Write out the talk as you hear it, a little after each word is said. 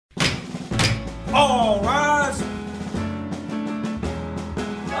All rise.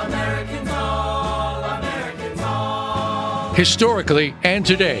 Americans all, Americans all. Historically and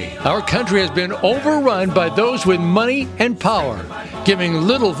today, our country has been overrun by those with money and power, giving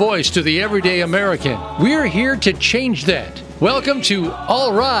little voice to the everyday American. We're here to change that. Welcome to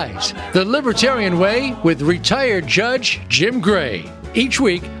All Rise, the Libertarian Way with retired Judge Jim Gray. Each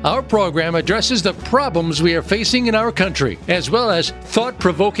week, our program addresses the problems we are facing in our country, as well as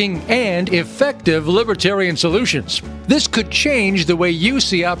thought-provoking and effective libertarian solutions. This could change the way you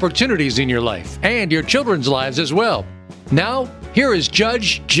see opportunities in your life and your children's lives as well. Now, here is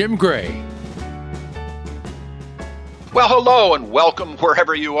Judge Jim Gray. Well, hello and welcome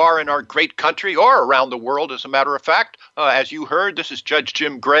wherever you are in our great country or around the world, as a matter of fact. As you heard, this is Judge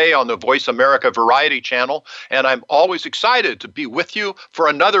Jim Gray on the Voice America Variety Channel, and I'm always excited to be with you for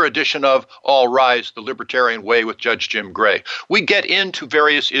another edition of All Rise, the Libertarian Way with Judge Jim Gray. We get into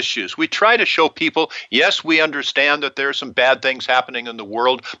various issues. We try to show people, yes, we understand that there are some bad things happening in the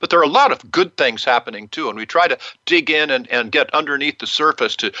world, but there are a lot of good things happening too, and we try to dig in and get underneath the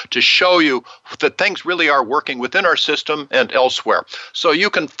surface to show you that things really are working within our system and elsewhere. So you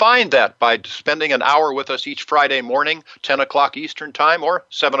can find that by spending an hour with us each Friday morning, 10 o'clock Eastern Time or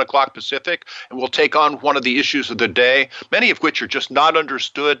 7 o'clock Pacific, and we'll take on one of the issues of the day, many of which are just not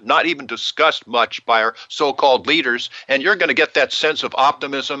understood, not even discussed much by our so-called leaders, and you're going to get that sense of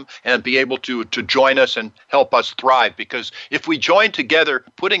optimism and be able to join us and help us thrive, because if we join together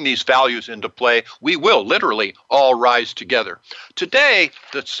putting these values into play, we will literally all rise together. Today,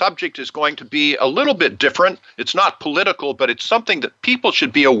 the subject is going to be a little bit different. It's not political, but it's something that people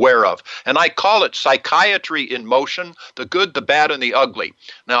should be aware of, and I call it psychiatry in motion, the good, the bad, and the ugly.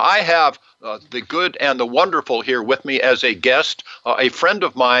 Now, I have the good and the wonderful here with me as a guest, a friend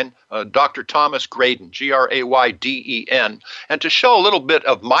of mine, Dr. Thomas Graydon, Grayden. And to show a little bit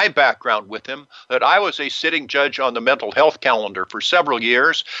of my background with him, that I was a sitting judge on the mental health calendar for several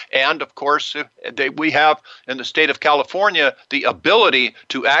years. And of course, we have in the state of California the ability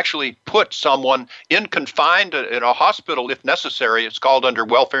to actually put someone confined in a hospital if necessary. It's called under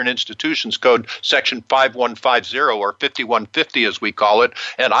Welfare and Institutions Code Section 5150 or 5150 as we call it.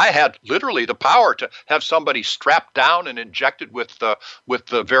 And I had literally the power to have somebody strapped down and injected with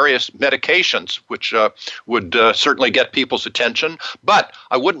the various medications, which would certainly get people's attention. But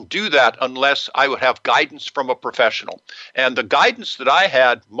I wouldn't do that unless I would have guidance from a professional. And the guidance that I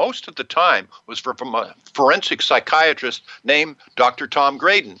had most of the time was from a forensic psychiatrist named Dr. Tom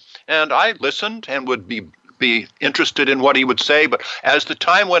Graydon. And I listened and would be interested in what he would say, but as the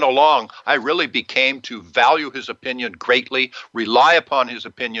time went along, I really became to value his opinion greatly, rely upon his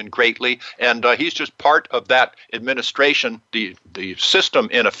opinion greatly, and he's just part of that administration, the system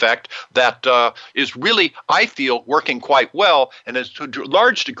in effect, that is really, I feel, working quite well, and to a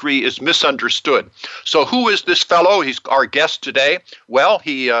large degree is misunderstood. So who is this fellow? He's our guest today. Well,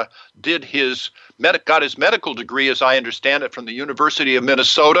 he got his medical degree, as I understand it, from the University of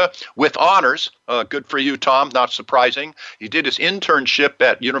Minnesota with honors. Good for you, Tom, not surprising. He did his internship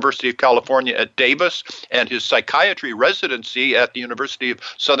at University of California at Davis and his psychiatry residency at the University of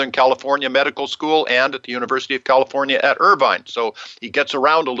Southern California Medical School and at the University of California at Irvine. So he gets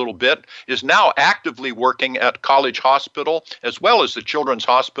around a little bit, is now actively working at College Hospital as well as the Children's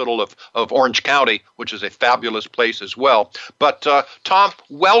Hospital of Orange County, which is a fabulous place as well. But Tom,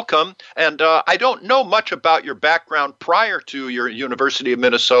 welcome. And I don't know much about your background prior to your University of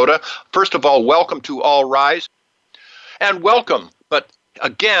Minnesota. First of all, welcome to All Rise, and welcome. But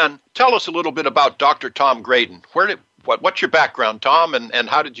again, tell us a little bit about Dr. Tom Graydon. What's your background, Tom, and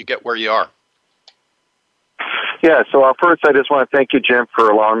how did you get where you are? Yeah, so first I just want to thank you, Jim, for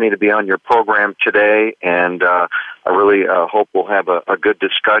allowing me to be on your program today, and I really hope we'll have a good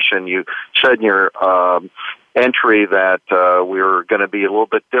discussion. You said in your entry that we were going to be a little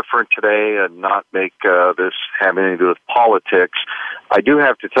bit different today and not make this have anything to do with politics. I do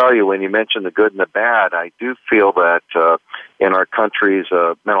have to tell you, when you mentioned the good and the bad, I do feel that in our country's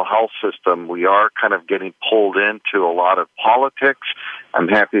mental health system, we are kind of getting pulled into a lot of politics. I'm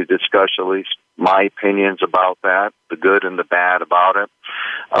happy to discuss at least my opinions about that, the good and the bad about it.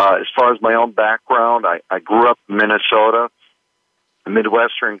 As far as my own background, I grew up in Minnesota, a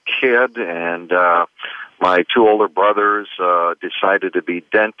Midwestern kid, and my two older brothers decided to be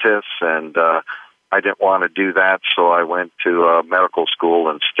dentists, and I didn't want to do that, so I went to medical school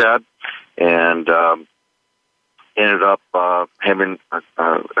instead, and ended up having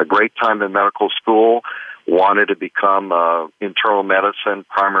a great time in medical school, wanted to become internal medicine,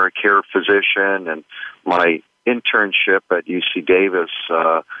 primary care physician, and my internship at UC Davis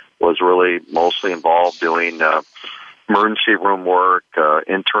was really mostly involved doing emergency room work,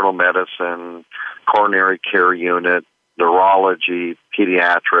 internal medicine, coronary care unit, neurology,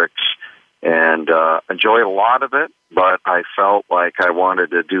 pediatrics, and enjoyed a lot of it, but I felt like I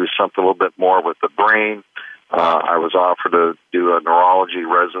wanted to do something a little bit more with the brain. I was offered to do a neurology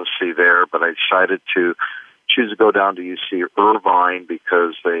residency there, but I decided to choose to go down to UC Irvine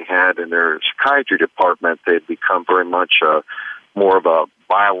because they had in their psychiatry department, they'd become very much more of a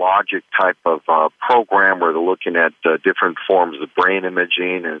biologic type of program where they're looking at different forms of brain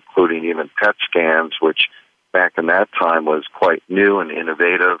imaging, including even PET scans, which back in that time was quite new and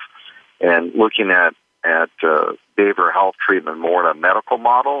innovative, and looking at behavioral health treatment more in a medical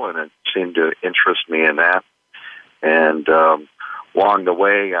model, and it seemed to interest me in that. And along the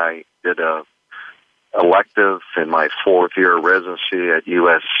way, I did a elective in my fourth year of residency at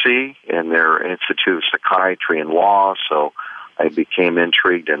USC in their Institute of Psychiatry and Law, so I became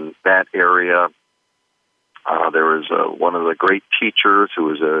intrigued in that area. There was one of the great teachers who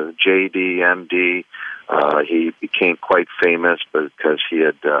was a JD, MD. He became quite famous because he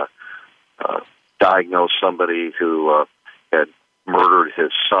had diagnosed somebody who had murdered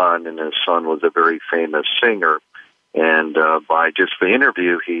his son, and his son was a very famous singer. And by just the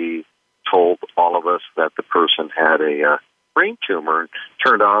interview, he told all of us that the person had a brain tumor.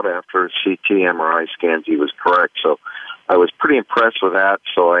 Turned out after CT, MRI scans, he was correct. So I was pretty impressed with that.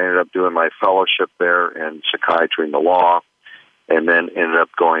 So I ended up doing my fellowship there in psychiatry and the law, and then ended up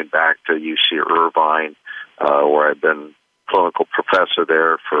going back to UC Irvine, where I've been clinical professor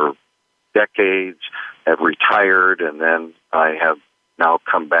there for decades, have retired, and then I have now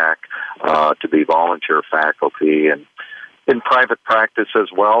come back to be volunteer faculty and in private practice as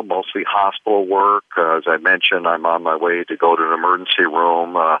well, mostly hospital work. As I mentioned, I'm on my way to go to an emergency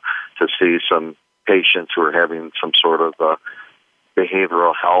room to see some patients who are having some sort of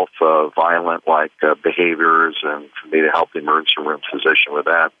behavioral health, violent-like behaviors, and for me to help the emergency room physician with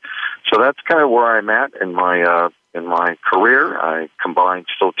that. So that's kind of where I'm at in my career. I combine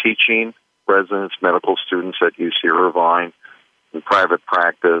still teaching residents, medical students at UC Irvine in private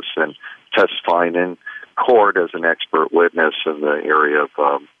practice, and testifying in court as an expert witness in the area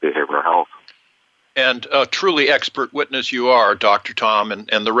of behavioral health. And a truly expert witness you are, Dr. Tom,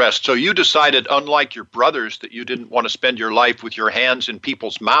 and the rest. So you decided, unlike your brothers, that you didn't want to spend your life with your hands in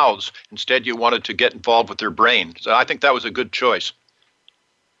people's mouths. Instead, you wanted to get involved with their brain. So I think that was a good choice.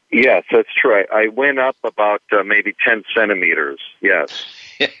 Yes, that's true. I went up about maybe 10 centimeters, yes.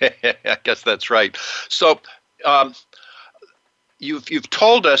 I guess that's right. So you've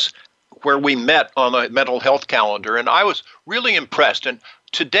told us where we met on the mental health calendar, and I was really impressed. And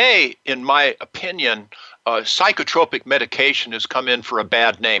today, in my opinion, psychotropic medication has come in for a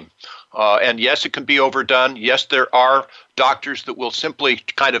bad name. And yes, it can be overdone. Yes, there are doctors that will simply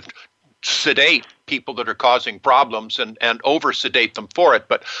kind of sedate people that are causing problems and over-sedate them for it.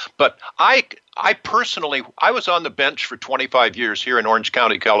 But I personally, I was on the bench for 25 years here in Orange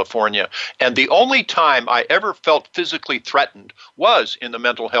County, California, and the only time I ever felt physically threatened was in the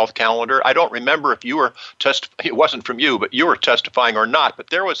mental health calendar. I don't remember if you were it wasn't from you, but you were testifying or not,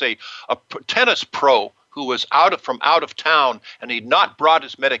 but there was a tennis pro who was from out of town, and he'd not brought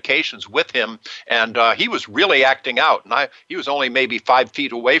his medications with him, and he was really acting out. And he was only maybe 5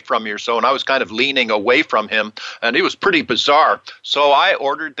 feet away from me or so, and I was kind of leaning away from him, and it was pretty bizarre. So I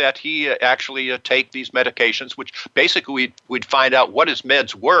ordered that he actually take these medications, which basically we'd find out what his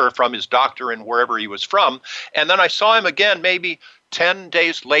meds were from his doctor and wherever he was from. And then I saw him again maybe 10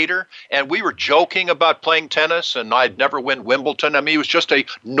 days later, and we were joking about playing tennis, and I'd never win Wimbledon. I mean, he was just a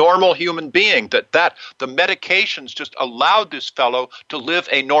normal human being. That the medications just allowed this fellow to live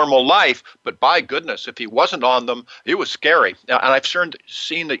a normal life. But by goodness, if he wasn't on them, it was scary. And I've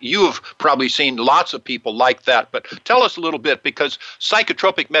seen that you've probably seen lots of people like that. But tell us a little bit, because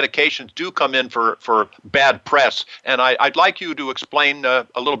psychotropic medications do come in for bad press, and I'd like you to explain a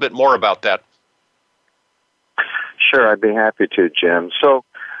little bit more about that. Sure, I'd be happy to, Jim. So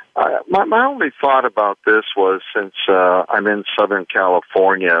my only thought about this was, since I'm in Southern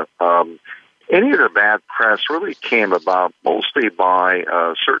California, any of the bad press really came about mostly by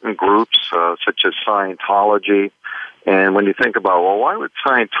certain groups, such as Scientology. And when you think about, well, why would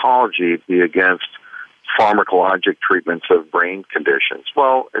Scientology be against pharmacologic treatments of brain conditions?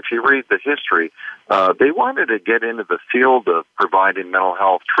 Well, if you read the history, they wanted to get into the field of providing mental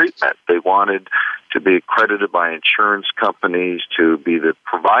health treatment. They wanted to be accredited by insurance companies to be the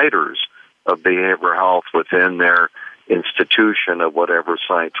providers of behavioral health within their institution of whatever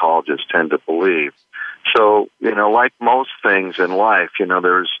Scientologists tend to believe. So, like most things in life,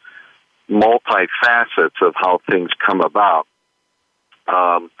 there's multi-facets of how things come about.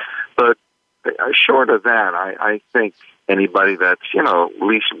 But short of that, I think anybody that's, at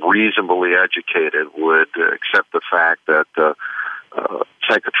least reasonably educated would accept the fact that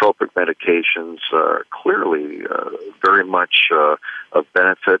psychotropic medications are clearly very much of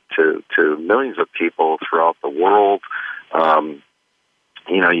benefit to millions of people throughout the world.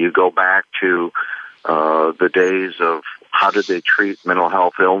 You go back to the days of how did they treat mental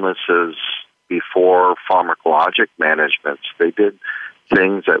health illnesses before pharmacologic managements. They did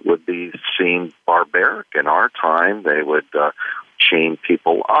things that would be seen barbaric in our time. They would chain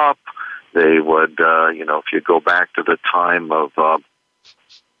people up. They would, if you go back to the time of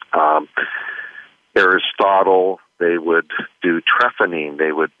Aristotle, they would do trephinine.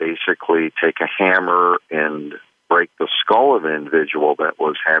 They would basically take a hammer and break the skull of an individual that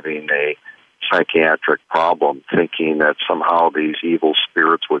was having a psychiatric problem, thinking that somehow these evil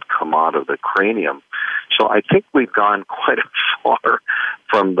spirits would come out of the cranium. So I think we've gone quite far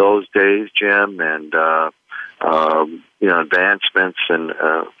from those days, Jim, and advancements in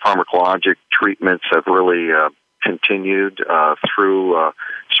pharmacologic treatments have really continued through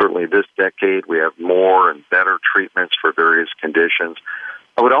certainly this decade. We have more and better treatments for various conditions.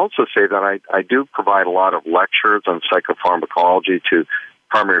 I would also say that I do provide a lot of lectures on psychopharmacology to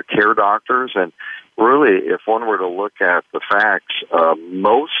primary care doctors, and really, if one were to look at the facts,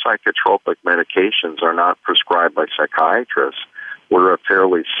 most psychotropic medications are not prescribed by psychiatrists. We're a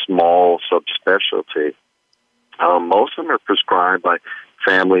fairly small subspecialty. Most of them are prescribed by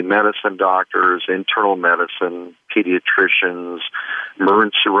family medicine doctors, internal medicine, pediatricians,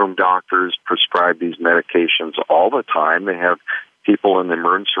 emergency room doctors prescribe these medications all the time. They have people in the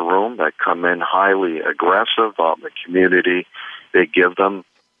emergency room that come in highly aggressive out in the community. They give them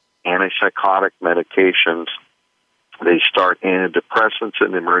antipsychotic medications. They start antidepressants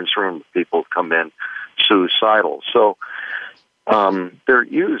in the emergency room. People come in suicidal. So they're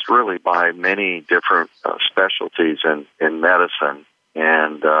used really by many different specialties in medicine.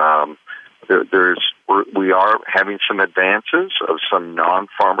 And we are having some advances of some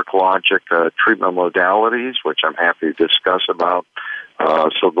non-pharmacologic treatment modalities, which I'm happy to discuss about.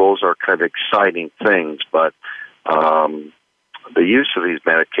 So those are kind of exciting things, but the use of these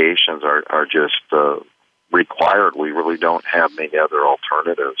medications are just required. We really don't have many other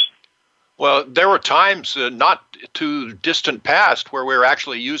alternatives. Well, there were times not too distant past where we were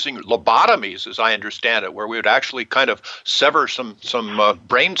actually using lobotomies, as I understand it, where we would actually kind of sever some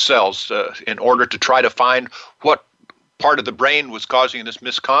brain cells in order to try to find what part of the brain was causing this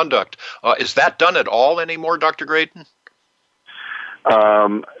misconduct. Is that done at all anymore, Dr. Graydon?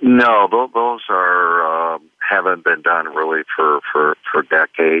 No, those are haven't been done really for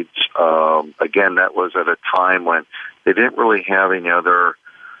decades. Again, that was at a time when they didn't really have any other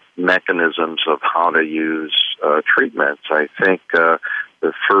mechanisms of how to use treatments. I think the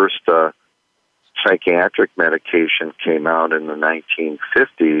first psychiatric medication came out in the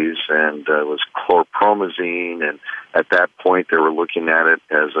 1950s, and it was chlorpromazine, and at that point they were looking at it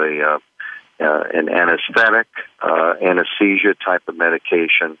as an anesthetic, anesthesia type of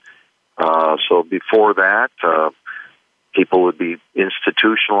medication. So before that, people would be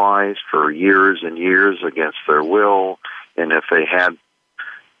institutionalized for years and years against their will, and if they had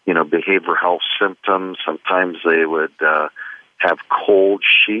behavioral health symptoms, sometimes they would have cold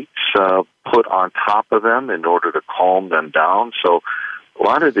sheets put on top of them in order to calm them down. So a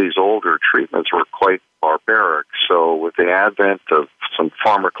lot of these older treatments were quite barbaric. So with the advent of some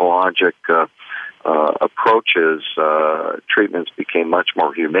pharmacologic approaches, treatments became much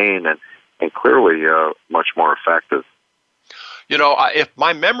more humane and clearly much more effective. If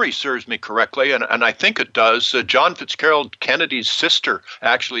my memory serves me correctly, and I think it does, John Fitzgerald Kennedy's sister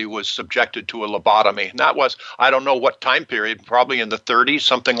actually was subjected to a lobotomy. And that was, I don't know what time period, probably in the 30s,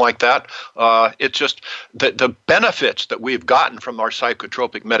 something like that. It's just the benefits that we've gotten from our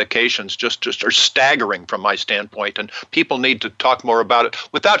psychotropic medications just are staggering from my standpoint. And people need to talk more about it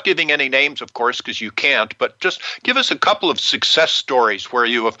without giving any names, of course, because you can't. But just give us a couple of success stories where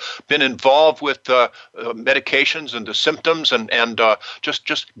you have been involved with medications and the symptoms and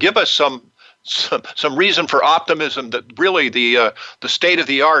just give us some reason for optimism that really the state of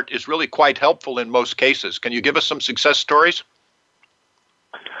the art is really quite helpful in most cases. Can you give us some success stories?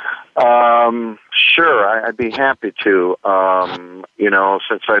 Sure, I'd be happy to.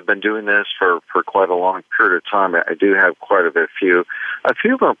 Since I've been doing this for quite a long period of time, I do have quite a few. A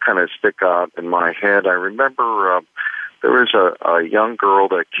few of them kind of stick out in my head. I remember there was a young girl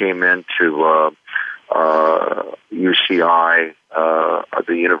that came into UCI,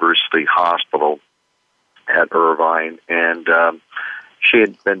 the University Hospital at Irvine, and she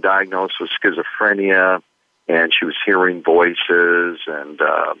had been diagnosed with schizophrenia, and she was hearing voices, and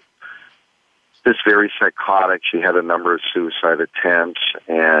this very psychotic. She had a number of suicide attempts,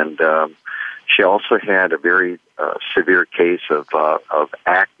 and she also had a very severe case of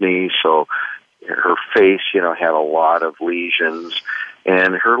acne. So her face, had a lot of lesions,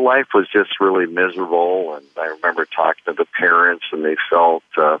 and her life was just really miserable. And I remember talking to the parents, and they felt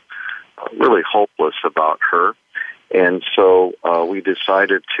really hopeless about her. And so we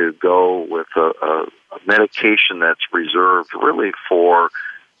decided to go with a medication that's reserved really for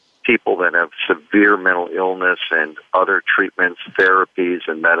people that have severe mental illness, and other treatments, therapies,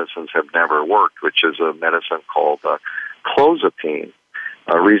 and medicines have never worked, which is a medicine called clozapine.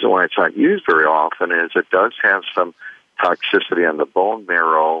 The reason why it's not used very often is it does have some toxicity on the bone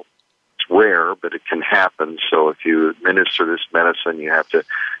marrow. It's rare, but it can happen. So if you administer this medicine, you have to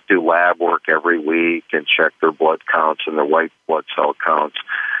do lab work every week and check their blood counts and their white blood cell counts.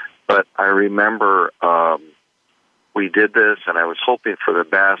 But I remember we did this, and I was hoping for the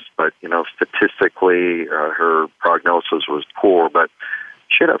best, but, statistically, her prognosis was poor. But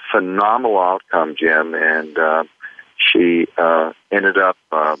she had a phenomenal outcome, Jim, and she ended up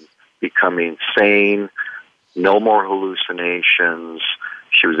becoming sane, no more hallucinations.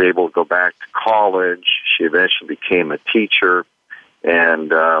 She was able to go back to college. She eventually became a teacher,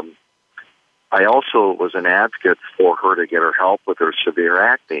 and I also was an advocate for her to get her help with her severe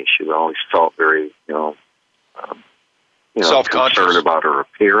acne. She always felt very, self-conscious, concerned about her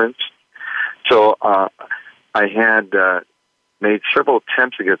appearance. So I had made several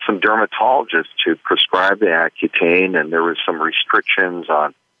attempts to get some dermatologists to prescribe the Accutane, and there was some restrictions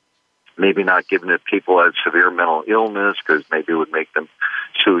on maybe not giving it to people who had severe mental illness because maybe it would make them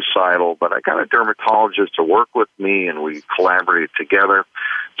suicidal. But I got a dermatologist to work with me, and we collaborated together.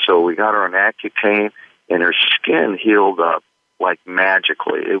 So we got her on Accutane, and her skin healed up like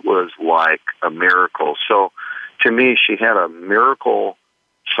magically. It was like a miracle. So to me, she had a miracle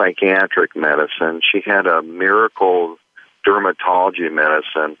psychiatric medicine. She had a miracle dermatology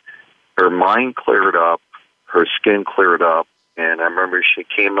medicine. Her mind cleared up. Her skin cleared up. And I remember she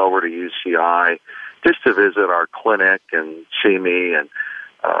came over to UCI just to visit our clinic and see me. And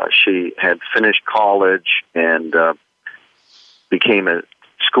she had finished college and became a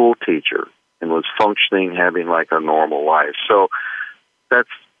school teacher and was functioning, having like a normal life. So that's,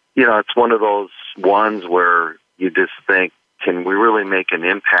 it's one of those ones where you just think, can we really make an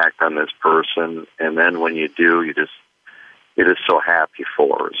impact on this person? And then when you do, you're just so happy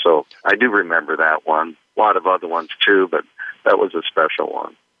for her. So I do remember that one. A lot of other ones too, but that was a special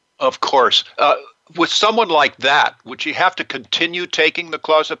one. Of course. With someone like that, would she have to continue taking the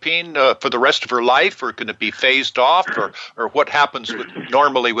clozapine for the rest of her life, or can it be phased off, or what happens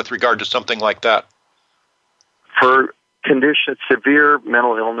normally with regard to something like that? For conditions, severe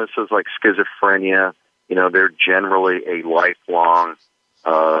mental illnesses like schizophrenia, they're generally a lifelong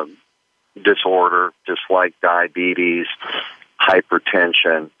disorder, just like diabetes,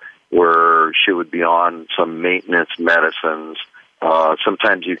 hypertension, where she would be on some maintenance medicines.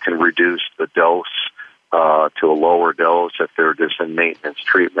 Sometimes you can reduce the dose to a lower dose if they're just in maintenance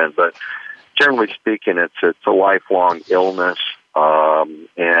treatment. But generally speaking, it's a lifelong illness.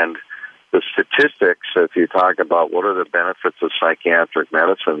 And the statistics, if you talk about what are the benefits of psychiatric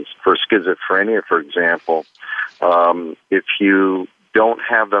medicines, for schizophrenia, for example, if you don't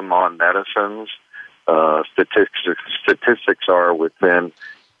have them on medicines, statistics are within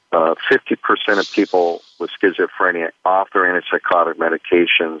 50% of people with schizophrenia off their antipsychotic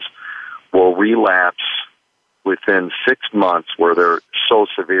medications will relapse within 6 months, where they're so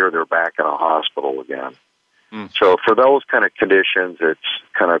severe they're back in a hospital again. So for those kind of conditions, it's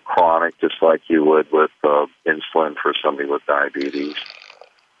kind of chronic, just like you would with insulin for somebody with diabetes.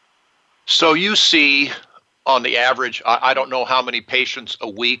 So you see, on the average, I don't know how many patients a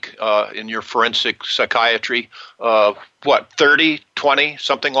week in your forensic psychiatry, 30, 20,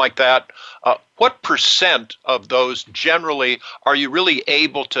 something like that? What percent of those generally are you really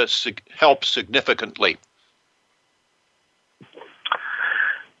able to help significantly?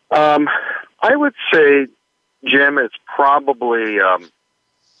 I would say, Jim, it's probably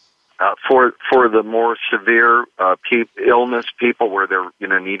for the more severe illness people where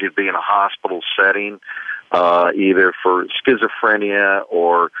they're need to be in a hospital setting, either for schizophrenia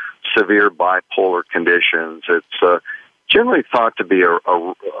or severe bipolar conditions. It's generally thought to be a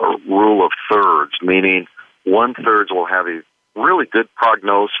rule of thirds, meaning 1/3 will have a really good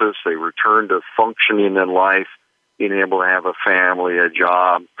prognosis. They return to functioning in life, being able to have a family, a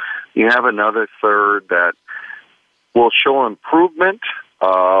job. You have another third that will show improvement,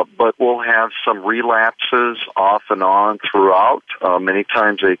 but will have some relapses off and on throughout. Many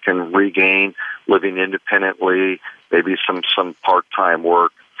times they can regain living independently, maybe some part-time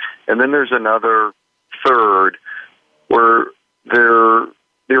work. And then there's another third where they're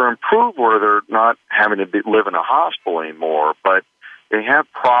improved, where they're not having to live in a hospital anymore, but they have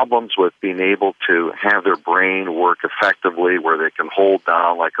problems with being able to have their brain work effectively, where they can hold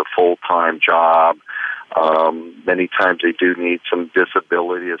down like a full-time job. Many times they do need some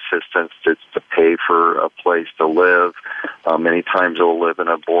disability assistance to pay for a place to live. Many times they'll live in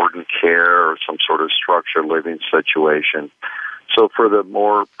a board and care or some sort of structured living situation. So for the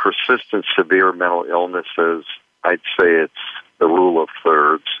more persistent, severe mental illnesses, I'd say it's the rule of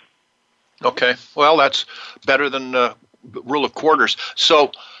thirds. Okay. Well, that's better than rule of quarters.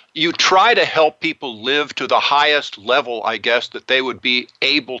 So you try to help people live to the highest level, I guess, that they would be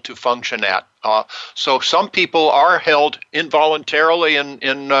able to function at. So some people are held involuntarily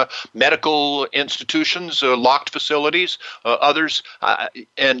in medical institutions, locked facilities, others,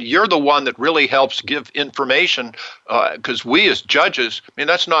 and you're the one that really helps give information, because we as judges, I mean,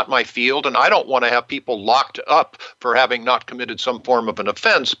 that's not my field, and I don't want to have people locked up for having not committed some form of an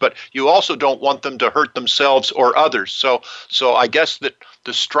offense, but you also don't want them to hurt themselves or others. So I guess that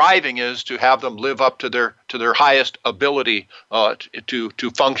the striving is to have them live up to their highest ability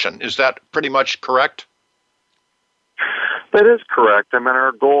to function. Is that pretty much correct? That is correct. I mean,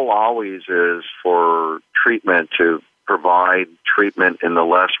 our goal always is for treatment to provide treatment in the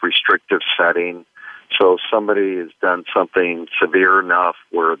less restrictive setting. So if somebody has done something severe enough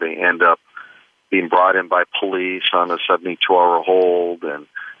where they end up being brought in by police on a 72-hour hold, and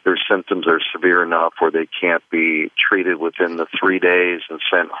their symptoms are severe enough where they can't be treated within the 3 days and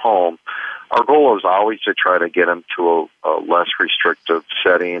sent home, our goal is always to try to get them to a less restrictive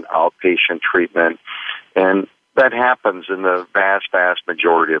setting, outpatient treatment. And that happens in the vast, vast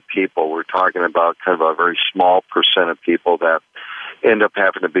majority of people. We're talking about kind of a very small percent of people that end up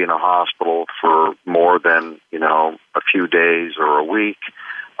having to be in a hospital for more than, a few days or a week.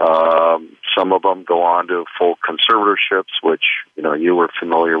 Some of them go on to full conservatorships, which, you were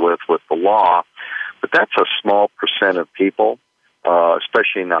familiar with the law. But that's a small percent of people,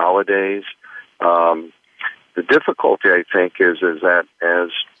 especially nowadays. The difficulty, I think, is that as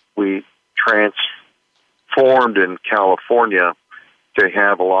we transformed in California to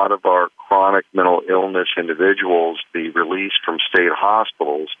have a lot of our chronic mental illness individuals be released from state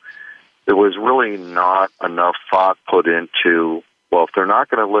hospitals, there was really not enough thought put into, well, if they're not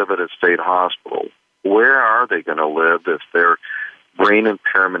going to live at a state hospital, where are they going to live if their brain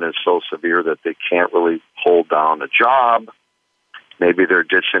impairment is so severe that they can't really hold down a job? Maybe they're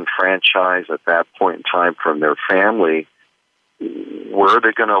disenfranchised at that point in time from their family. Where are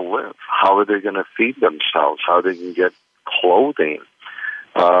they going to live? How are they going to feed themselves? How are they going to get clothing?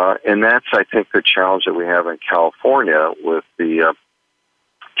 And that's, I think, the challenge that we have in California with the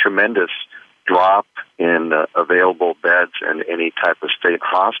tremendous drop in available beds in any type of state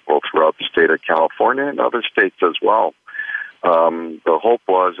hospital throughout the state of California and other states as well. The hope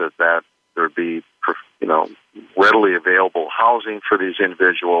was that there'd be, readily available housing for these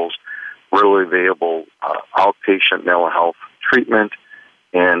individuals, readily available outpatient mental health treatment,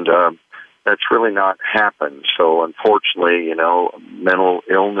 and that's really not happened. So unfortunately, mental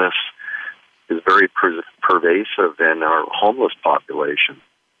illness is very pervasive in our homeless population.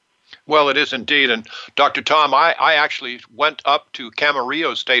 Well, it is indeed. And Dr. Tom, I actually went up to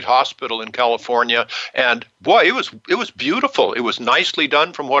Camarillo State Hospital in California, and boy, it was beautiful. It was nicely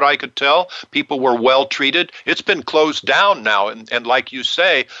done from what I could tell. People were well treated. It's been closed down now, and like you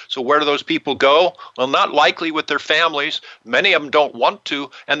say, so where do those people go? Well, not likely with their families. Many of them don't want to,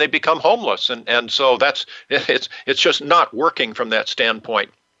 and they become homeless. And so it's just not working from that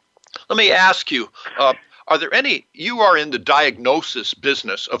standpoint. Let me ask you, are there any, you are in the diagnosis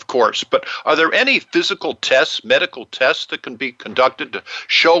business, of course, but are there any physical tests, medical tests that can be conducted to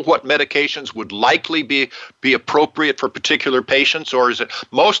show what medications would likely be appropriate for particular patients, or is it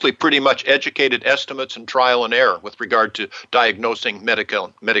mostly pretty much educated estimates and trial and error with regard to diagnosing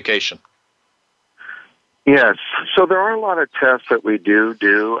medication? Yes. So there are a lot of tests that we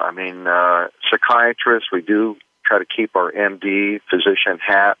do. I mean, psychiatrists, we do try to keep our MD physician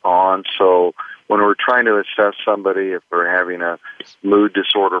hat on. So when we're trying to assess somebody, if they're having a mood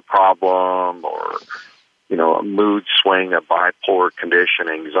disorder problem or, a mood swing, a bipolar condition,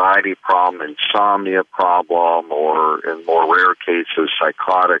 anxiety problem, insomnia problem, or in more rare cases,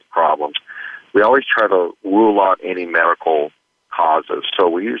 psychotic problems, we always try to rule out any medical causes. So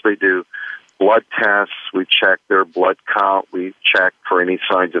we usually do blood tests. We check their blood count. We check for any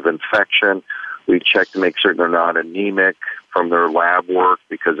signs of infection. We check to make certain they're not anemic from their lab work,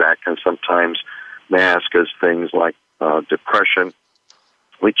 because that can sometimes mask as things like depression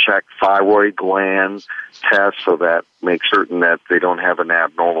We check thyroid gland tests so that makes certain that they don't have an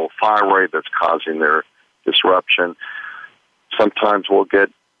abnormal thyroid that's causing their disruption. Sometimes we'll get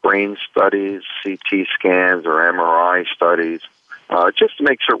brain studies, CT scans, or MRI studies, just to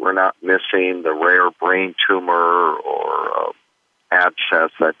make sure we're not missing the rare brain tumor or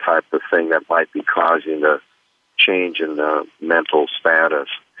abscess, that type of thing that might be causing the change in the mental status.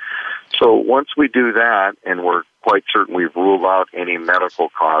 So once we do that, and we're quite certain we've ruled out any medical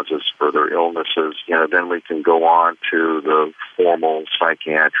causes for their illnesses, then we can go on to the formal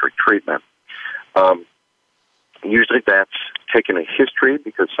psychiatric treatment. Usually that's taking a history,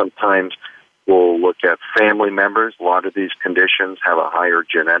 because sometimes we'll look at family members. A lot of these conditions have a higher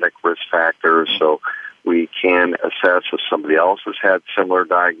genetic risk factor, so we can assess if somebody else has had similar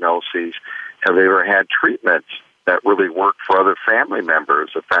diagnoses. Have they ever had treatments that really work for other family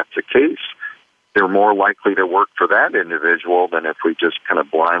members? If that's the case, they're more likely to work for that individual than if we just kind of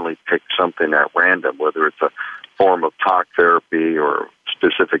blindly pick something at random, whether it's a form of talk therapy or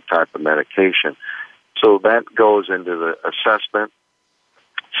specific type of medication. So that goes into the assessment.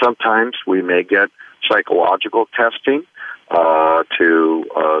 Sometimes we may get psychological testing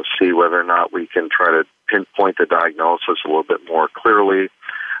to see whether or not we can try to pinpoint the diagnosis a little bit more clearly.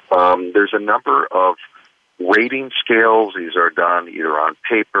 There's a number of rating scales. These are done either on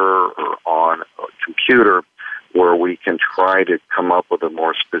paper or on a computer, where we can try to come up with a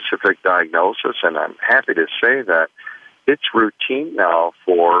more specific diagnosis. And I'm happy to say that it's routine now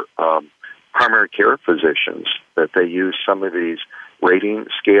for primary care physicians that they use some of these rating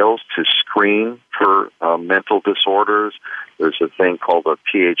scales to screen for mental disorders. There's a thing called a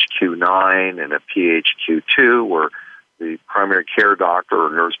PHQ-9 and a PHQ-2, where the primary care doctor or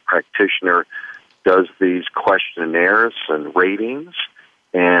nurse practitioner does these questionnaires and ratings,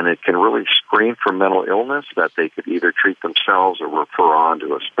 and it can really screen for mental illness that they could either treat themselves or refer on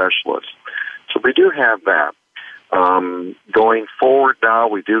to a specialist. So we do have that. Going forward now,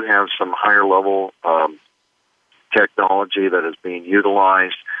 we do have some higher level technology that is being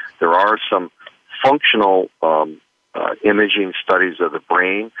utilized. There are some functional imaging studies of the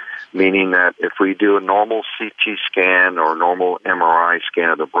brain, meaning that if we do a normal CT scan or normal MRI scan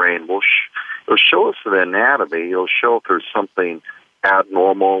of the brain, it'll show us the anatomy. It'll show if there's something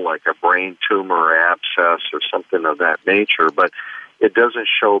abnormal, like a brain tumor or abscess or something of that nature, but it doesn't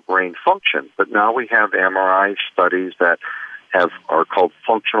show brain function. But now we have MRI studies that are called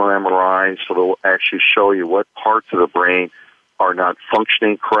functional MRIs, so they'll actually show you what parts of the brain are not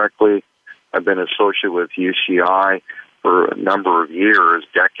functioning correctly. I've been associated with UCI for a number of years,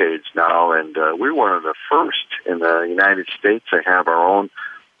 decades now, and we're one of the first in the United States to have our own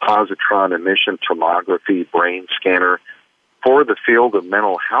positron emission tomography brain scanner for the field of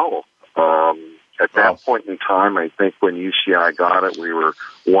mental health. At that point in time, I think when UCI got it, we were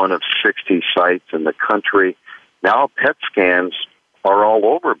one of 60 sites in the country. Now PET scans are all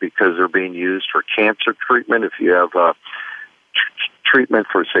over because they're being used for cancer treatment. If you have treatment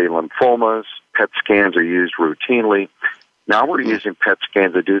for, say, lymphomas, PET scans are used routinely. Now we're using PET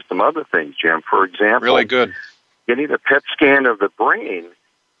scans to do some other things, Jim. For example, really good. Getting a PET scan of the brain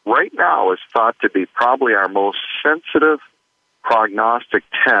right now is thought to be probably our most sensitive prognostic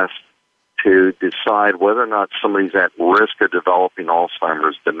test to decide whether or not somebody's at risk of developing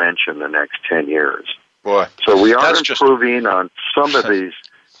Alzheimer's dementia in the next 10 years. Boy, so we are improving on some of these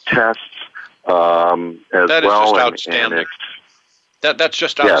tests as well. That is just outstanding. That's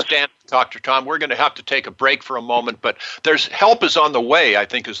just outstanding, Dr. Tom. We're going to have to take a break for a moment, but help is on the way, I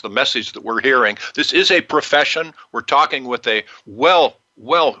think, is the message that we're hearing. This is a profession. We're talking with a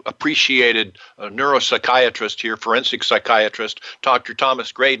well-appreciated neuropsychiatrist here, forensic psychiatrist, Dr.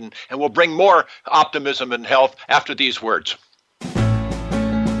 Thomas Graydon, and we'll bring more optimism and health after these words.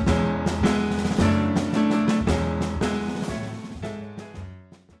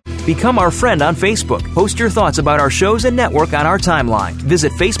 Become our friend on Facebook. Post your thoughts about our shows and network on our timeline.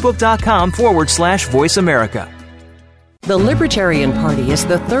 Visit Facebook.com/Voice America. The Libertarian Party is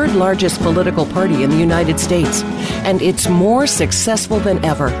the third largest political party in the United States, and it's more successful than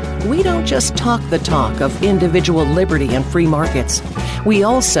ever. We don't just talk the talk of individual liberty and free markets. We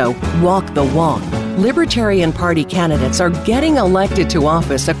also walk the walk. Libertarian Party candidates are getting elected to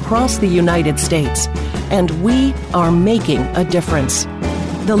office across the United States, and we are making a difference.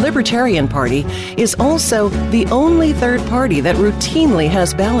 The Libertarian Party is also the only third party that routinely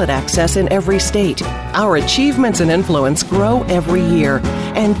has ballot access in every state. Our achievements and influence grow every year,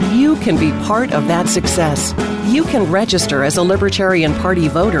 and you can be part of that success. You can register as a Libertarian Party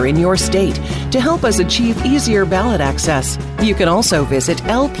voter in your state to help us achieve easier ballot access. You can also visit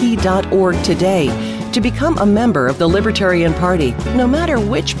lp.org today to become a member of the Libertarian Party, no matter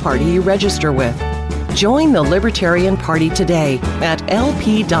which party you register with. Join the Libertarian Party today at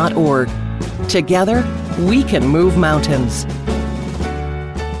lp.org. Together, we can move mountains.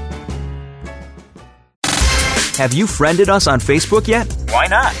 Have you friended us on Facebook yet? Why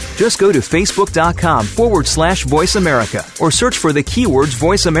not? Just go to facebook.com/Voice America or search for the keywords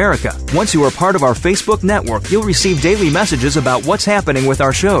Voice America. Once you are part of our Facebook network, you'll receive daily messages about what's happening with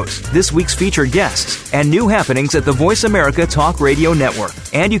our shows, this week's featured guests, and new happenings at the Voice America Talk Radio Network.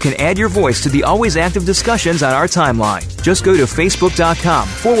 And you can add your voice to the always active discussions on our timeline. Just go to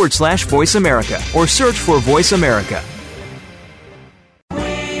facebook.com/Voice America or search for Voice America.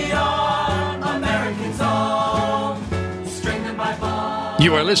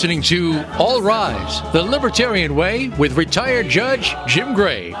 You are listening to All Rise, the Libertarian Way with retired Judge Jim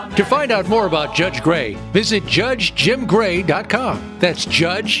Gray. To find out more about Judge Gray, visit judgejimgray.com. That's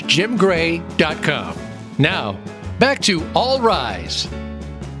judgejimgray.com. Now, back to All Rise.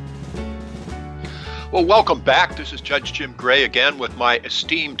 Well, welcome back. This is Judge Jim Gray again with my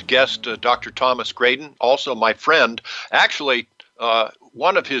esteemed guest, Dr. Thomas Graydon, also my friend. Actually,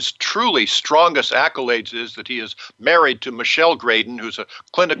 one of his truly strongest accolades is that he is married to Michelle Graydon, who's a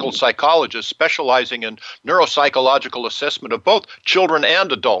clinical psychologist specializing in neuropsychological assessment of both children and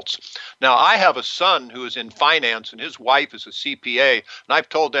adults. Now, I have a son who is in finance, and his wife is a CPA, and I've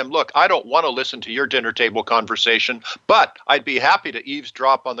told them, look, I don't want to listen to your dinner table conversation, but I'd be happy to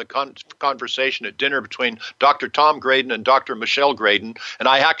eavesdrop on the conversation at dinner between Dr. Tom Graydon and Dr. Michelle Graydon, and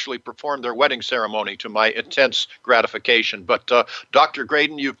I actually performed their wedding ceremony to my intense gratification. But Dr.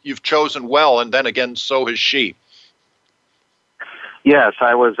 Graydon, you've chosen well, and then again, so has she. Yes,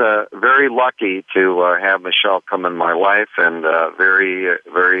 I was very lucky to have Michelle come in my life, and very,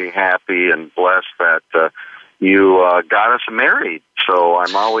 very happy and blessed that you got us married. So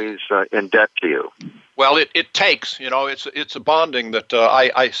I'm always in debt to you. Well, it takes, it's a bonding that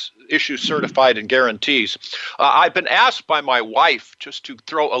I issue certified and guarantees. I've been asked by my wife just to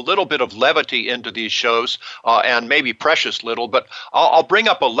throw a little bit of levity into these shows, and maybe precious little, but I'll bring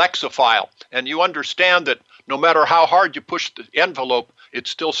up a Lexafile, and you understand that no matter how hard you push the envelope, it's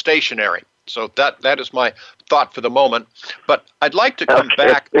still stationary. So that is my thought for the moment. But I'd like to come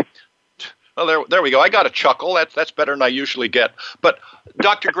back. Well, there we go. I got a chuckle. That's better than I usually get. But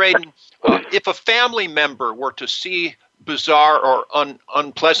Dr. Graydon, if a family member were to see bizarre or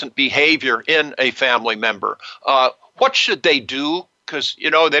unpleasant behavior in a family member, what should they do? Because they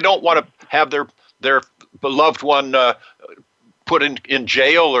don't want to have their beloved one put in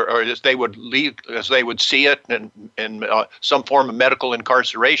jail, or as they would see it in some form of medical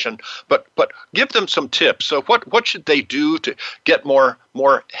incarceration. But give them some tips. So what should they do to get more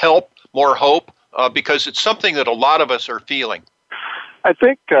help, more hope? Because it's something that a lot of us are feeling. I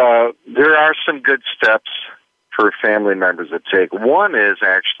think there are some good steps for family members to take. One is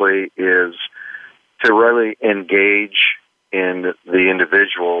to really engage in the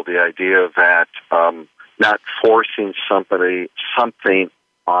individual, the idea that not forcing something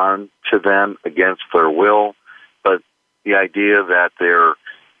onto them against their will, but the idea that their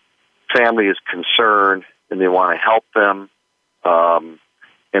family is concerned and they want to help them,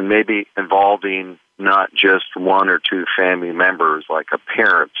 and maybe involving not just one or two family members like a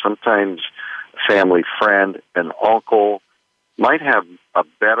parent. Sometimes a family friend, an uncle might have a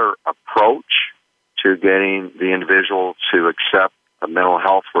better approach to getting the individual to accept a mental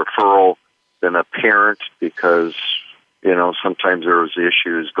health referral than a parent, because, sometimes there's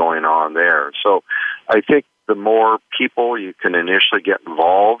issues going on there. So I think the more people you can initially get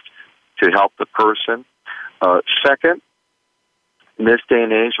involved to help the person. Second, in this day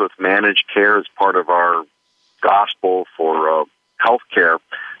and age with managed care as part of our gospel for health care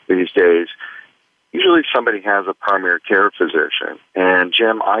these days, usually somebody has a primary care physician. And,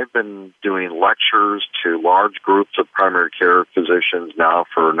 Jim, I've been doing lectures to large groups of primary care physicians now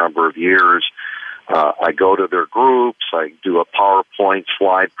for a number of years. I go to their groups. I do a PowerPoint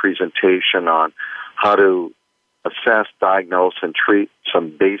slide presentation on how to assess, diagnose, and treat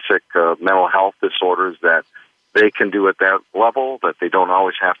some basic mental health disorders that they can do at that level, that they don't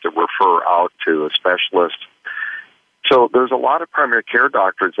always have to refer out to a specialist. So there's a lot of primary care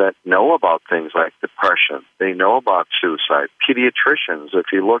doctors that know about things like depression. They know about suicide. Pediatricians, if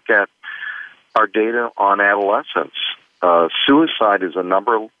you look at our data on adolescents, suicide is the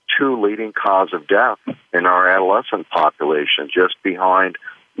number 2 leading cause of death in our adolescent population, just behind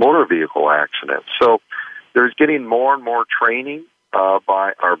motor vehicle accidents. So there's getting more and more training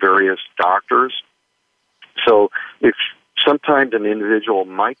by our various doctors. So if sometimes an individual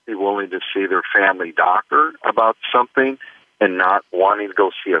might be willing to see their family doctor about something, and not wanting to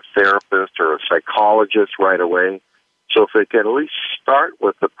go see a therapist or a psychologist right away. So if they can at least start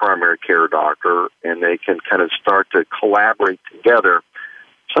with the primary care doctor and they can kind of start to collaborate together,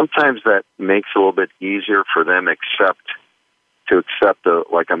 sometimes that makes it a little bit easier for them to accept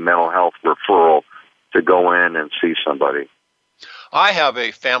a mental health referral to go in and see somebody. I have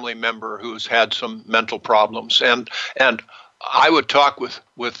a family member who's had some mental problems, and I would talk with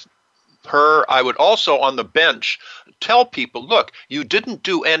her. I would also on the bench tell people, look, you didn't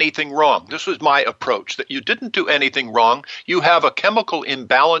do anything wrong. This was my approach, that you didn't do anything wrong. You have a chemical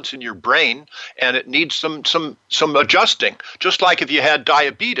imbalance in your brain, and it needs some adjusting. Just like if you had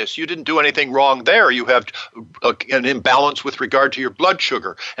diabetes, you didn't do anything wrong there. You have an imbalance with regard to your blood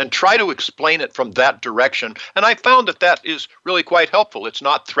sugar, and try to explain it from that direction. And I found that is really quite helpful. It's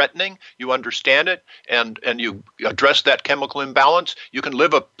not threatening. You understand it, and you address that chemical imbalance. You can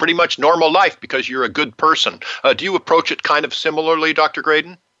live a pretty much normal life because you're a good person. Do you approach it kind of similarly, Dr.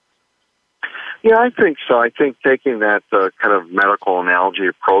 Graydon? Yeah, I think so. I think taking that kind of medical analogy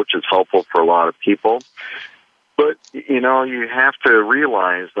approach is helpful for a lot of people. But, you have to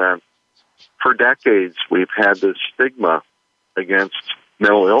realize that for decades we've had this stigma against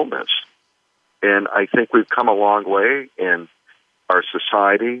mental illness. And I think we've come a long way in our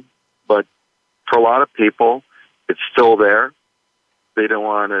society. But for a lot of people, it's still there. They don't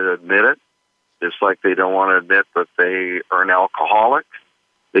want to admit it, just like they don't want to admit that they are an alcoholic.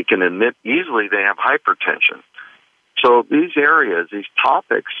 They can admit easily they have hypertension. So these areas, these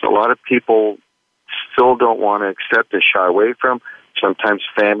topics, a lot of people still don't want to accept and shy away from. Sometimes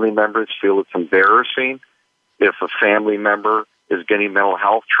family members feel it's embarrassing if a family member is getting mental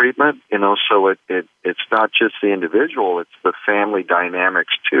health treatment, so it's not just the individual, it's the family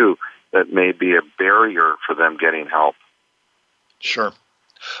dynamics too that may be a barrier for them getting help. Sure.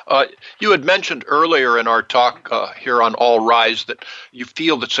 You had mentioned earlier in our talk here on All Rise that you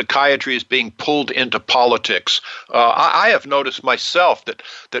feel that psychiatry is being pulled into politics. I have noticed myself that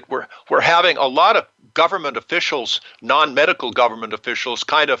we're having a lot of government officials, non-medical government officials,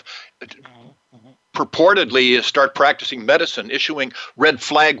 kind of purportedly start practicing medicine, issuing red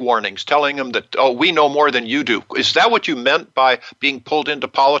flag warnings, telling them that, we know more than you do. Is that what you meant by being pulled into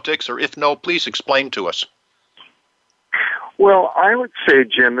politics? Or if no, please explain to us. Well, I would say,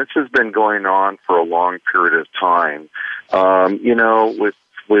 Jim, this has been going on for a long period of time.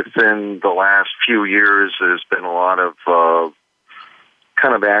 Within the last few years, there's been a lot of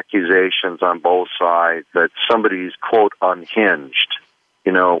kind of accusations on both sides that somebody's, quote, unhinged.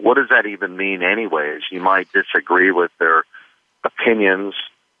 What does that even mean anyways? You might disagree with their opinions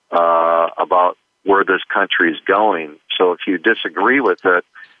about where this country is going. So if you disagree with it,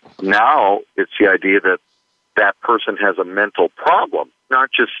 now it's the idea that that person has a mental problem,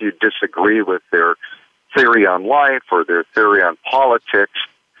 not just you disagree with their theory on life or their theory on politics.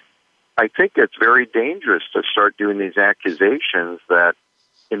 I think it's very dangerous to start doing these accusations that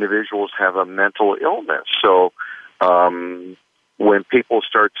individuals have a mental illness. So when people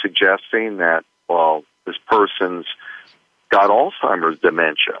start suggesting that, well, this person's got Alzheimer's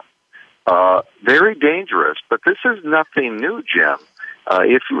dementia, very dangerous. But this is nothing new, Jim.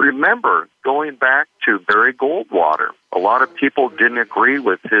 If you remember, going back to Barry Goldwater, a lot of people didn't agree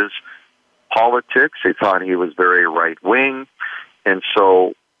with his politics. They thought he was very right-wing. And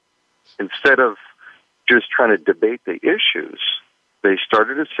so instead of just trying to debate the issues, they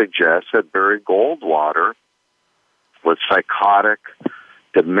started to suggest that Barry Goldwater was psychotic,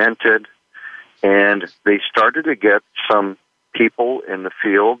 demented, and they started to get some people in the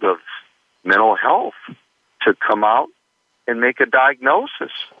field of mental health to come out and make a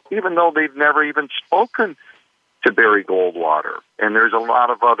diagnosis, even though they've never even spoken to Barry Goldwater. And there's a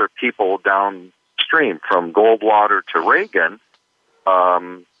lot of other people downstream from Goldwater to Reagan,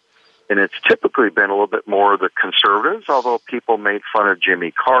 and it's typically been a little bit more the conservatives, although people made fun of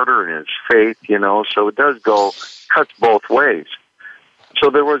Jimmy Carter and his faith, so it does cuts both ways. So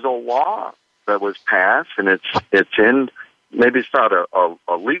there was a law that was passed, and it's in, maybe it's not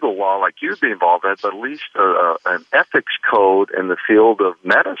a legal law like you'd be involved in, but at least an ethics code in the field of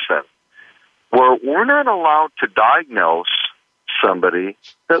medicine, where we're not allowed to diagnose somebody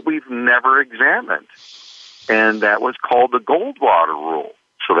that we've never examined. And that was called the Goldwater Rule.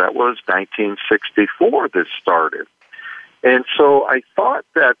 So that was 1964 this started. And so I thought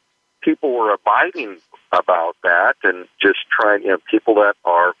that people were abiding about that and just trying, people that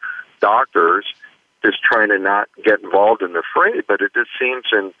are doctors just trying to not get involved in the fray. But it just seems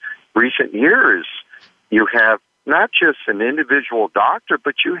in recent years you have not just an individual doctor,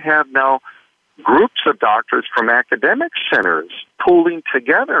 but you have now groups of doctors from academic centers pooling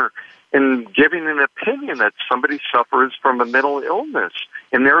together and giving an opinion that somebody suffers from a mental illness,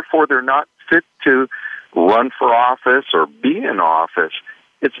 and therefore they're not fit to run for office or be in office.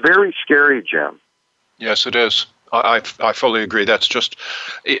 It's very scary, Jim. Yes, it is. I fully agree. That's just,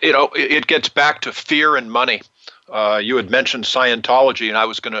 it gets back to fear and money. You had mentioned Scientology, and I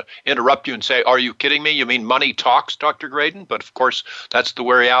was going to interrupt you and say, are you kidding me? You mean money talks, Dr. Graydon? But of course, that's the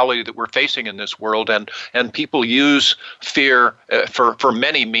reality that we're facing in this world, and people use fear for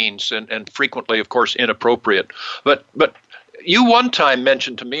many means, and frequently, of course, inappropriate. But you one time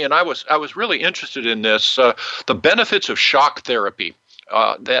mentioned to me, and I was really interested in this, the benefits of shock therapy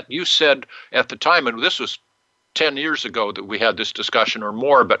that you said at the time, and this was 10 years ago that we had this discussion or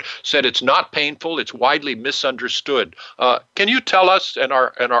more, but said it's not painful, it's widely misunderstood. Can you tell us and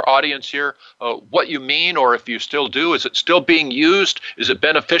our audience here what you mean, or if you still do? Is it still being used? Is it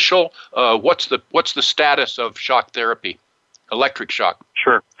beneficial? What's the status of shock therapy, electric shock?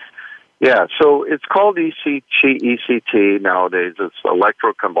 Sure. Yeah, so it's called ECT nowadays. It's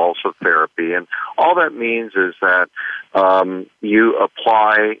electroconvulsive therapy, and all that means is that you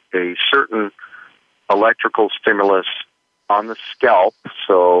apply a certain electrical stimulus on the scalp,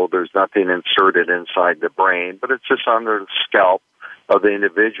 so there's nothing inserted inside the brain, but it's just under the scalp of the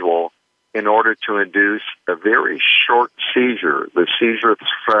individual in order to induce a very short seizure. The seizure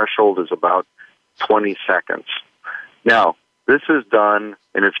threshold is about 20 seconds. Now, this is done,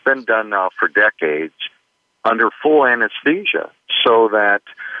 and it's been done now for decades, under full anesthesia, so that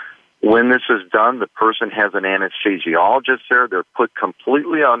when this is done, the person has an anesthesiologist there. They're put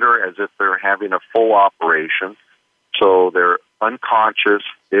completely under as if they're having a full operation. So they're unconscious.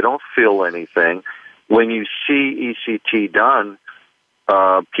 They don't feel anything. When you see ECT done,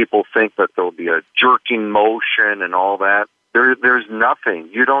 people think that there'll be a jerking motion and all that. There's nothing.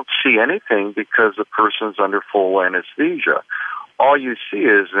 You don't see anything because the person's under full anesthesia. All you see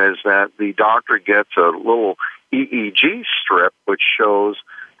is that the doctor gets a little EEG strip which shows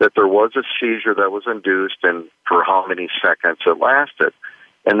that there was a seizure that was induced and for how many seconds it lasted.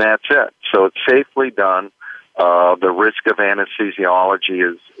 And that's it. So it's safely done. The risk of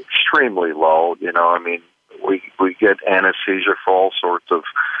anesthesiology is extremely low. We get anesthesia for all sorts of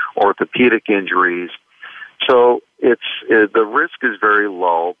orthopedic injuries. So the risk is very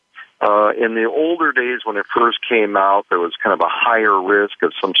low. In the older days when it first came out, there was kind of a higher risk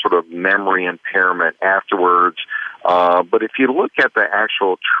of some sort of memory impairment afterwards. But if you look at the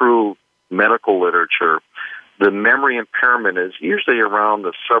actual true medical literature, the memory impairment is usually around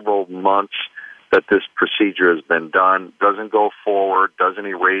the several months that this procedure has been done, doesn't go forward, doesn't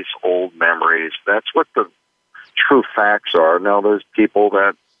erase old memories. That's what the true facts are. Now, there's people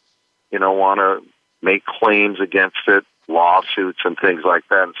that, want to make claims against it, lawsuits and things like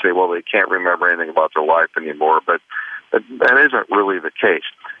that, and say, well, they can't remember anything about their life anymore, but that isn't really the case.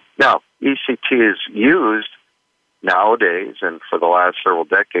 Now, ECT is used nowadays and for the last several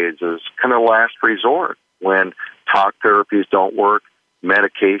decades as kind of last resort when talk therapies don't work,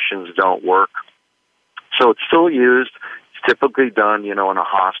 medications don't work. So it's still used. It's typically done, in a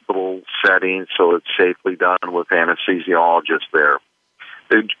hospital setting, so it's safely done with anesthesiologists there.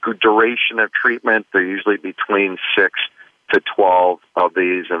 The duration of treatment, they're usually between 6 to 12 of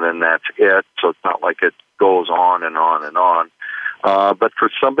these, and then that's it. So it's not like it goes on and on and on. But for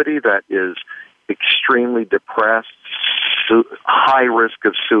somebody that is extremely depressed, high risk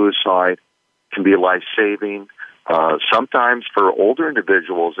of suicide, can be life-saving. Sometimes for older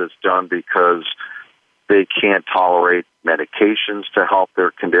individuals, it's done because they can't tolerate medications to help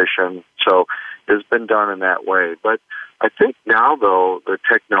their condition. So it's been done in that way. But I think now, though, the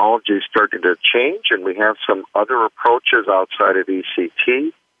technology is starting to change, and we have some other approaches outside of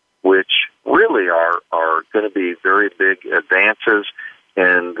ECT, which really are going to be very big advances,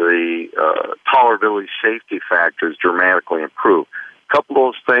 and the tolerability safety factors dramatically improve. A couple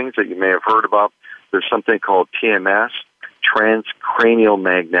of those things that you may have heard about, there's something called TMS, transcranial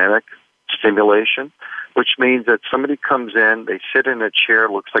magnetic stimulation, which means that somebody comes in, they sit in a chair,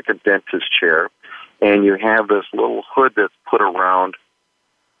 looks like a dentist chair, and you have this little hood that's put around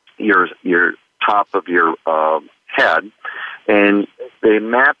your top of your head, and they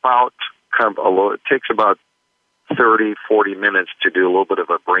map out it takes about 30, 40 minutes to do a little bit of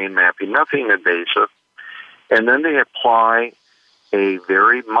a brain mapping, nothing invasive, and then they apply a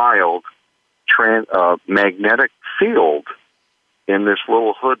very mild magnetic field in this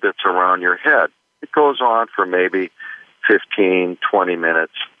little hood that's around your head. It goes on for maybe 15, 20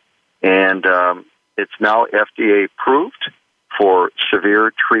 minutes, and it's now FDA approved for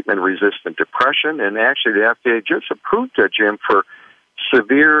severe treatment-resistant depression, and actually the FDA just approved it, Jim, for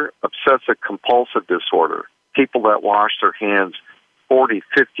severe obsessive-compulsive disorder, people that wash their hands 40,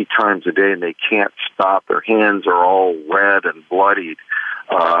 50 times a day, and they can't stop. Their hands are all red and bloodied.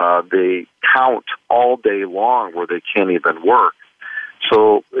 They count all day long where they can't even work.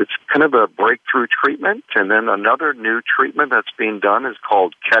 So it's kind of a breakthrough treatment. And then another new treatment that's being done is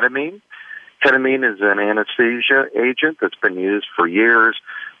called ketamine. Ketamine is an anesthesia agent that's been used for years.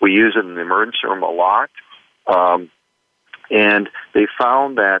 We use it in the emergency room a lot. And they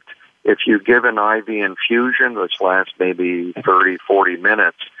found that if you give an IV infusion, which lasts maybe 30, 40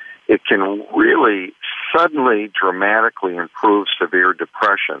 minutes, it can really suddenly dramatically improve severe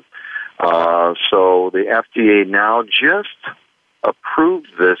depression. So the FDA now just approved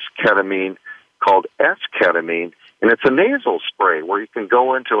this ketamine called S-ketamine, and it's a nasal spray where you can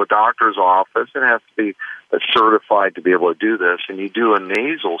go into a doctor's office and have to be certified to be able to do this, and you do a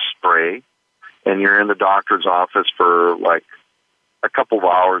nasal spray, and you're in the doctor's office for like a couple of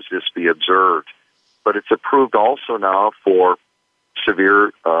hours just to be observed. But it's approved also now for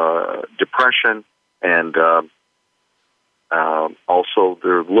severe depression, and also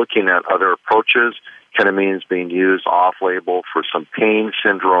they're looking at other approaches. Ketamine is being used off-label for some pain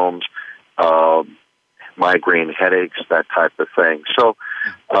syndromes, migraine headaches, that type of thing. So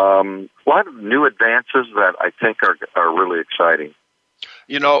a lot of new advances that I think are really exciting.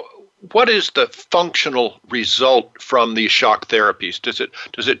 You know, what is the functional result from these shock therapies?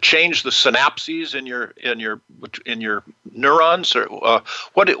 Does it change the synapses in your neurons, or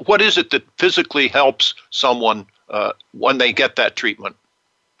what is it that physically helps someone when they get that treatment?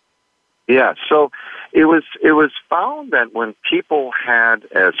 Yeah, so it was found that when people had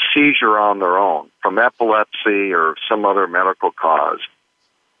a seizure on their own from epilepsy or some other medical cause,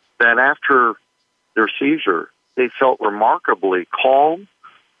 that after their seizure, they felt remarkably calm,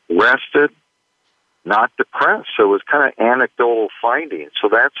 rested, not depressed. So it was kind of anecdotal findings. So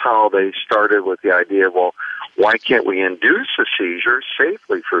that's how they started with the idea, well, why can't we induce a seizure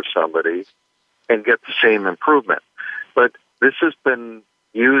safely for somebody and get the same improvement? But this has been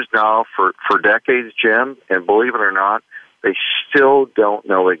used now for decades, Jim, and believe it or not, they still don't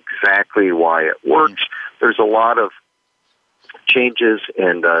know exactly why it works. There's a lot of changes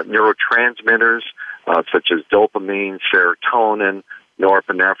in neurotransmitters such as dopamine, serotonin,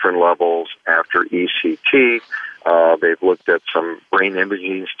 norepinephrine levels after ECT. They've looked at some brain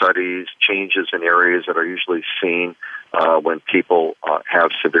imaging studies, changes in areas that are usually seen when people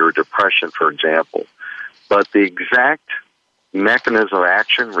have severe depression, for example. But the exact mechanism of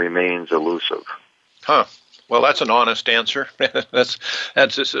action remains elusive. Huh. Well, that's an honest answer. That's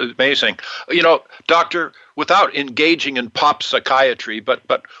just amazing. You know, Doctor, without engaging in pop psychiatry, but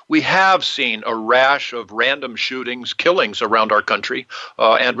we have seen a rash of random shootings, killings around our country,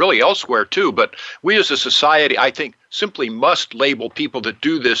 and really elsewhere too. But we as a society, I think, simply must label people that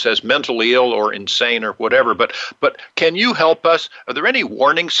do this as mentally ill or insane or whatever. But can you help us? Are there any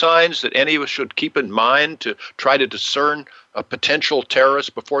warning signs that any of us should keep in mind to try to discern a potential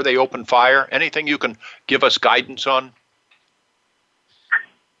terrorist before they open fire? Anything you can give us guidance on?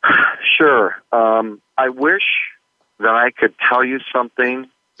 Sure. I wish that I could tell you something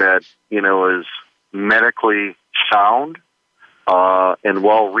that, is medically sound and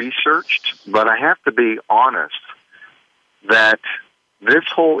well-researched, but I have to be honest that this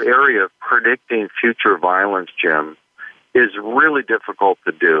whole area of predicting future violence, Jim, is really difficult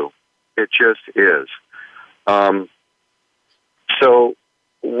to do. It just is. So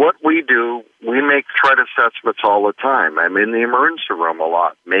what we do, we make threat assessments all the time. I'm in the emergency room a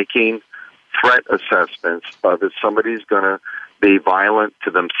lot, making threat assessments of if somebody's going to be violent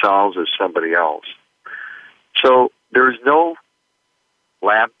to themselves or somebody else. So there's no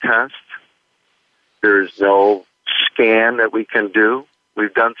lab test. There's no scan that we can do.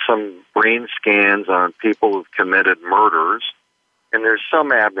 We've done some brain scans on people who've committed murders, and there's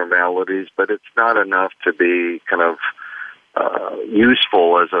some abnormalities, but it's not enough to be kind of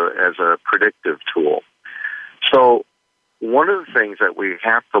useful as a predictive tool. So one of the things that we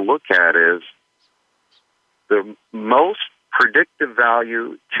have to look at is the most predictive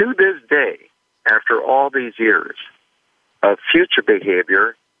value to this day, after all these years, of future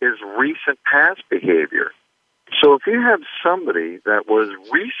behavior is recent past behavior. So if you have somebody that was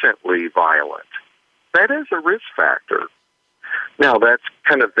recently violent, that is a risk factor. Now, that's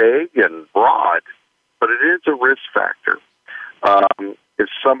kind of vague and broad, but it is a risk factor. If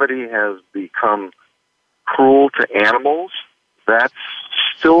somebody has become cruel to animals, that's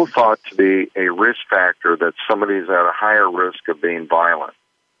still thought to be a risk factor that somebody's at a higher risk of being violent.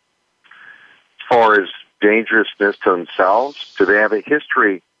 As far as dangerousness to themselves, do they have a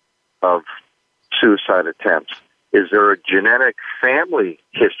history of suicide attempts? Is there a genetic family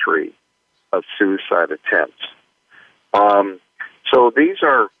history of suicide attempts? So these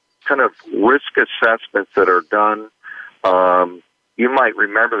are kind of risk assessments that are done. You might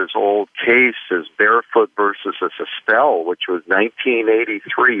remember this old case as Barefoot versus Estelle, which was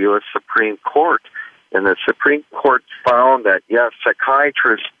 1983 U.S. Supreme Court. And the Supreme Court found that, yes,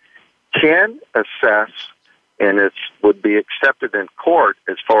 psychiatrists can assess, and it would be accepted in court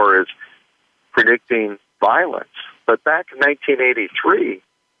as far as predicting violence. But back in 1983,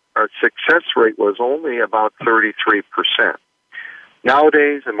 our success rate was only about 33%.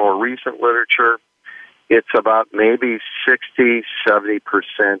 Nowadays, in more recent literature, it's about maybe 60, 70%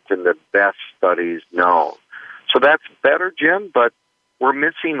 in the best studies known. So that's better, Jim, but we're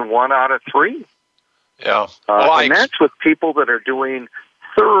missing 1 out of 3. Yeah. And that's with people that are doing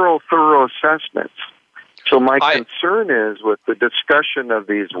thorough assessments. So my concern is with the discussion of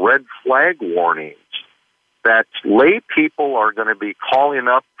these red flag warnings that lay people are going to be calling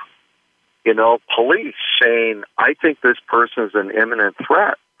up, police saying, I think this person is an imminent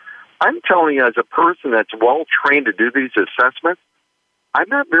threat. I'm telling you, as a person that's well trained to do these assessments, I'm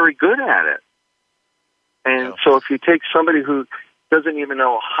not very good at it. And so if you take somebody who doesn't even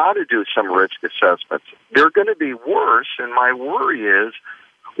know how to do some risk assessments, they're going to be worse. And my worry is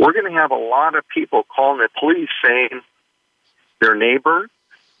we're going to have a lot of people calling the police saying their neighbor,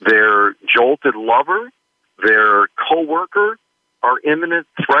 their jolted lover, their coworker are imminent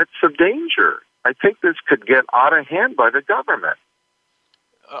threats of danger. I think this could get out of hand by the government.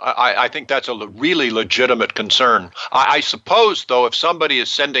 I think that's a really legitimate concern. I suppose, though, if somebody is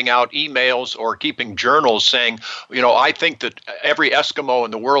sending out emails or keeping journals saying, I think that every Eskimo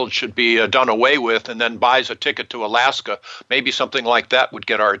in the world should be done away with, and then buys a ticket to Alaska, maybe something like that would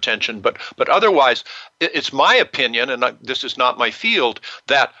get our attention. But otherwise, it's my opinion, and this is not my field,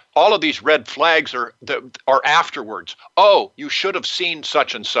 that all of these red flags are afterwards. Oh, you should have seen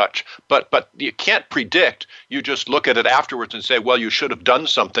such and such, but you can't predict. You just look at it afterwards and say, well, you should have done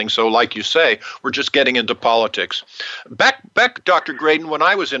something. So like you say, we're just getting into politics. Back, Dr. Graydon, when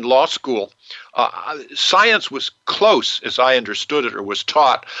I was in law school, science was close, as I understood it or was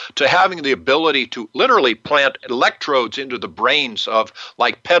taught, to having the ability to literally plant electrodes into the brains of,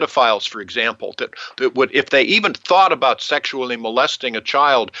 like, pedophiles, for example, that would, if they even thought about sexually molesting a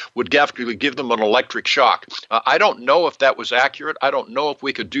child, would definitely give them an electric shock. I don't know if that was accurate. I don't know if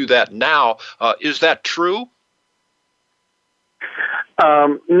we could do that now. Is that true?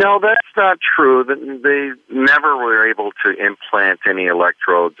 No, that's not true. They never were able to implant any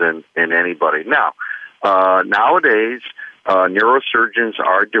electrodes in anybody. Now, nowadays, neurosurgeons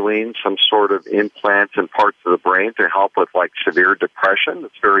are doing some sort of implants in parts of the brain to help with, like, severe depression.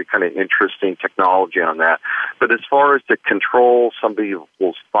 It's very kind of interesting technology on that. But as far as to control some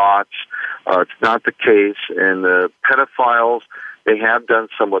people's thoughts, it's not the case. And the pedophiles, they have done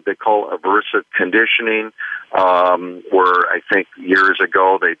some what they call aversive conditioning, where I think years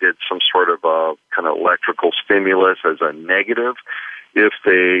ago they did some sort of kind of electrical stimulus as a negative if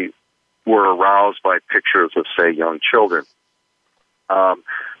they were aroused by pictures of, say, young children.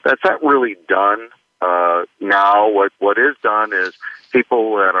 That's not really done now. What is done is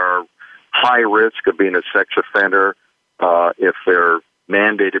people that are high risk of being a sex offender, if they're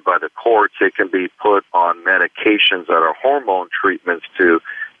mandated by the courts, they can be put on medications that are hormone treatments to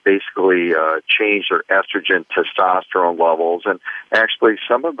basically change their estrogen, testosterone levels. And actually,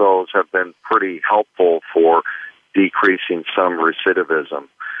 some of those have been pretty helpful for decreasing some recidivism.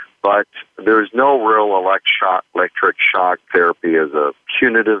 But there's no real electric shock therapy as a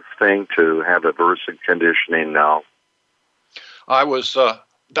punitive thing to have aversive conditioning now.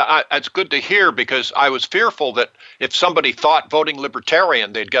 It's good to hear, because I was fearful that if somebody thought voting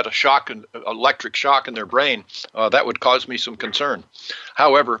Libertarian, they'd get electric shock in their brain. That would cause me some concern.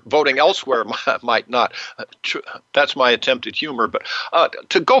 However, voting elsewhere might not. That's my attempt at humor. But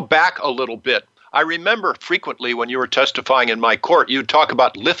to go back a little bit, I remember frequently when you were testifying in my court, you'd talk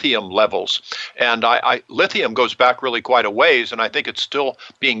about lithium levels. And lithium goes back really quite a ways, and I think it's still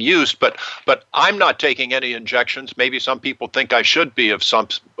being used. But I'm not taking any injections. Maybe some people think I should be of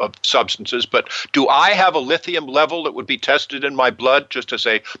substances. But do I have a lithium level that would be tested in my blood just as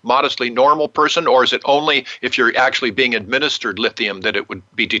a modestly normal person? Or is it only if you're actually being administered lithium that it would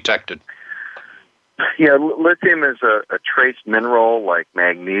be detected? Yeah, lithium is a trace mineral like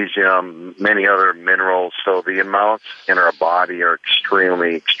magnesium, many other minerals. So the amounts in our body are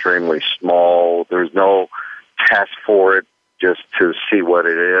extremely, extremely small. There's no test for it just to see what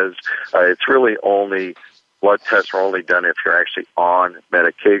it is. It's really only, blood tests are only done if you're actually on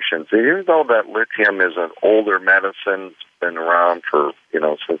medications. And even though that lithium is an older medicine, it's been around for,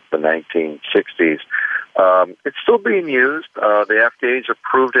 since the 1960s, it's still being used. The FDA's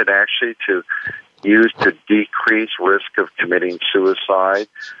approved it actually to used to decrease risk of committing suicide.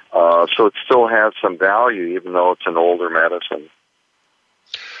 So it still has some value, even though it's an older medicine.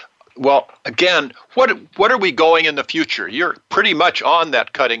 Well, again, what are we going in the future? You're pretty much on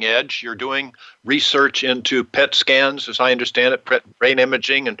that cutting edge. You're doing research into PET scans, as I understand it, brain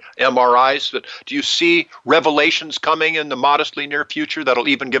imaging and MRIs. But do you see revelations coming in the modestly near future that'll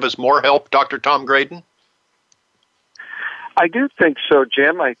even give us more help, Dr. Tom Graedon? I do think so,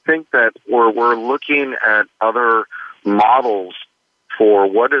 Jim. I think that we're looking at other models for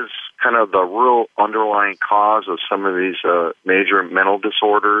what is kind of the real underlying cause of some of these major mental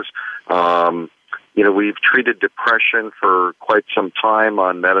disorders. We've treated depression for quite some time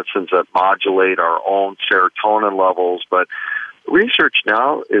on medicines that modulate our own serotonin levels, but research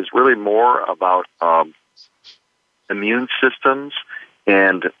now is really more about immune systems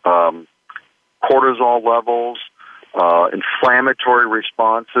and cortisol levels, inflammatory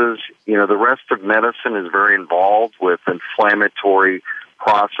responses. The rest of medicine is very involved with inflammatory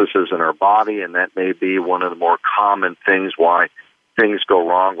processes in our body, and that may be one of the more common things why things go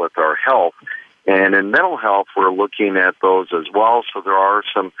wrong with our health. And in mental health, we're looking at those as well. So there are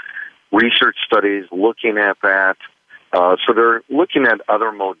some research studies looking at that. So they're looking at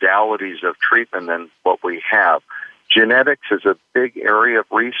other modalities of treatment than what we have. Genetics is a big area of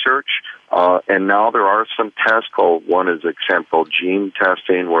research, and now there are some tests called, one is example gene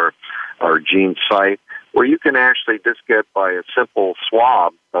testing, or GeneSight, where you can actually just get by a simple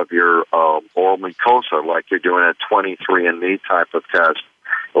swab of your oral mucosa, like you're doing a 23andMe type of test.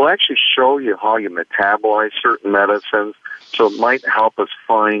 It'll actually show you how you metabolize certain medicines, so it might help us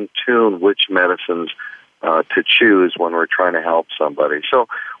fine-tune which medicines to choose when we're trying to help somebody. So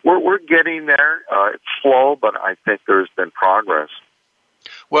we're getting there. It's slow, but I think there's been progress.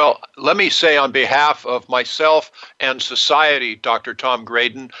 Well, let me say on behalf of myself and society, Dr. Tom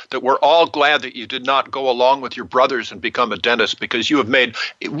Graedon, that we're all glad that you did not go along with your brothers and become a dentist, because you have made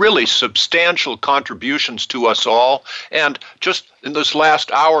really substantial contributions to us all. And just in this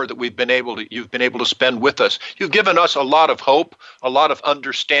last hour that you've been able to spend with us, you've given us a lot of hope, a lot of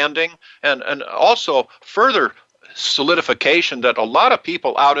understanding, and also further solidification that a lot of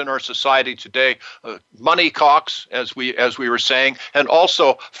people out in our society today, money talks, as we were saying, and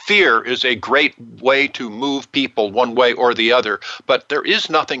also fear is a great way to move people one way or the other. But there is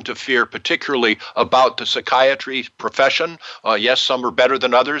nothing to fear, particularly about the psychiatry profession. Yes, some are better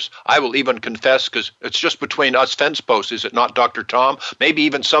than others. I will even confess, because it's just between us fence posts, is it not, Dr. Tom? Maybe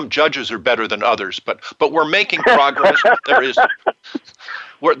even some judges are better than others. But we're making progress. There is.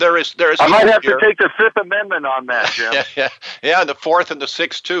 I might have to take the Fifth Amendment on that, Jim. Yeah, and the Fourth and the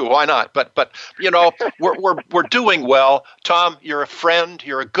Sixth too. Why not? But we're doing well. Tom, you're a friend.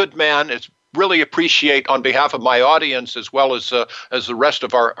 You're a good man. It's really appreciate on behalf of my audience as well as the rest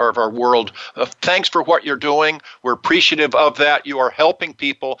of our world. Thanks for what you're doing. We're appreciative of that. You are helping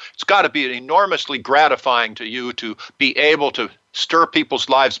people. It's got to be enormously gratifying to you to be able to stir people's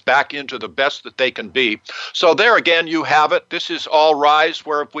lives back into the best that they can be. So there again, you have it. This is All Rise,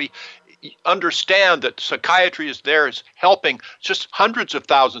 where if we understand that psychiatry is helping just hundreds of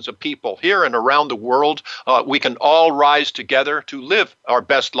thousands of people here and around the world, we can all rise together to live our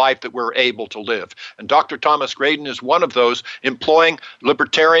best life that we're able to live. And Dr. Thomas Graedon is one of those, employing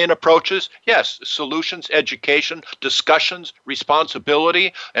libertarian approaches, yes, solutions, education, discussions,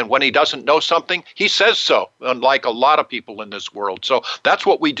 responsibility, and when he doesn't know something, he says so, unlike a lot of people in this world. So that's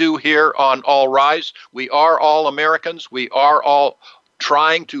what we do here on All Rise. We are all Americans. We are all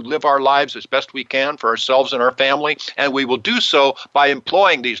trying to live our lives as best we can for ourselves and our family, and we will do so by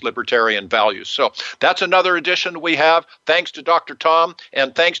employing these libertarian values. So that's another edition we have. Thanks to Dr. Tom,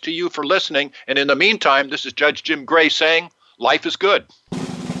 and thanks to you for listening. And in the meantime, this is Judge Jim Gray saying, life is good.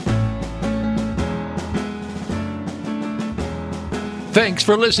 Thanks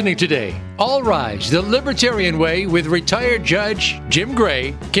for listening today. All Rise, the Libertarian Way with retired Judge Jim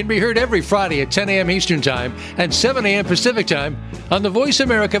Gray can be heard every Friday at 10 a.m. Eastern Time and 7 a.m. Pacific Time on the Voice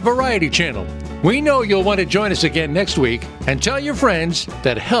America Variety Channel. We know you'll want to join us again next week, and tell your friends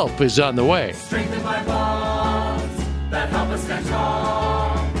that help is on the way. Strengthened by bonds that help us stand tall.